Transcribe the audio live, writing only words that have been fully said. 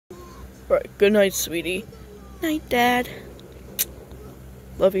Alright, good night, sweetie. Night, Dad.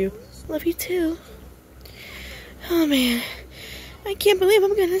 Love you. Love you too. Oh man, I can't believe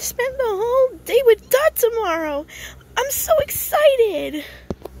I'm gonna spend the whole day with Dot tomorrow. I'm so excited.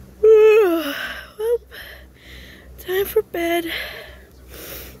 Well, time for bed.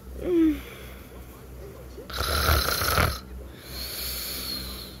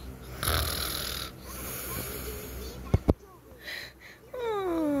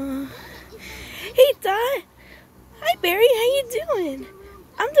 Hey, Dot. Hi, Barry. How you doing?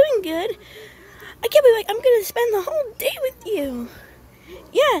 I'm doing good. I can't believe I'm gonna spend the whole day with you.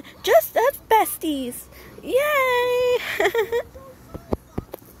 Yeah, just us besties. Yay!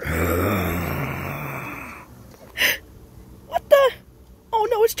 What the? Oh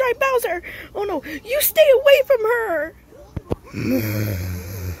no, it's Dry Bowser. Oh no, you stay away from her.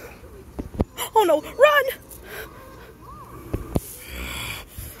 Oh no, run!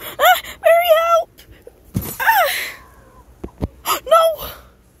 Ah, Barry, help! Ah! No!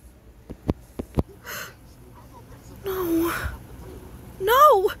 No.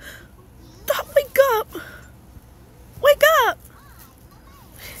 No! Dot, wake up! Wake up!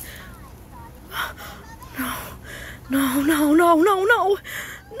 No. No, no, no, no, no!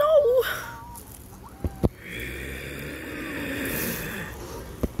 No!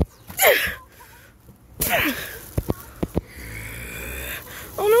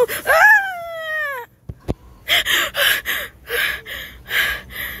 Oh no! Ah!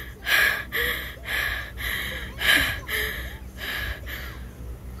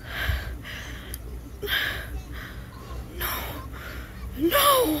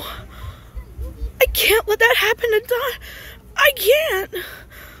 No! I can't let that happen to Dot. I can't!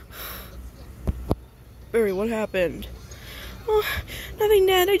 Barry, what happened? Oh, nothing,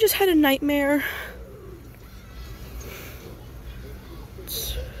 Dad. I just had a nightmare.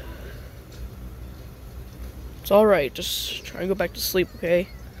 It's alright. Just try and go back to sleep, okay?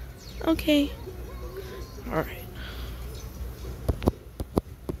 Okay. Alright.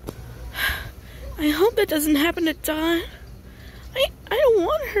 I hope it doesn't happen to Dot. I don't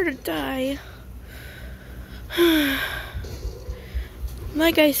want her to die.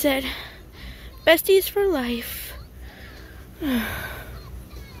 Like I said, besties for life.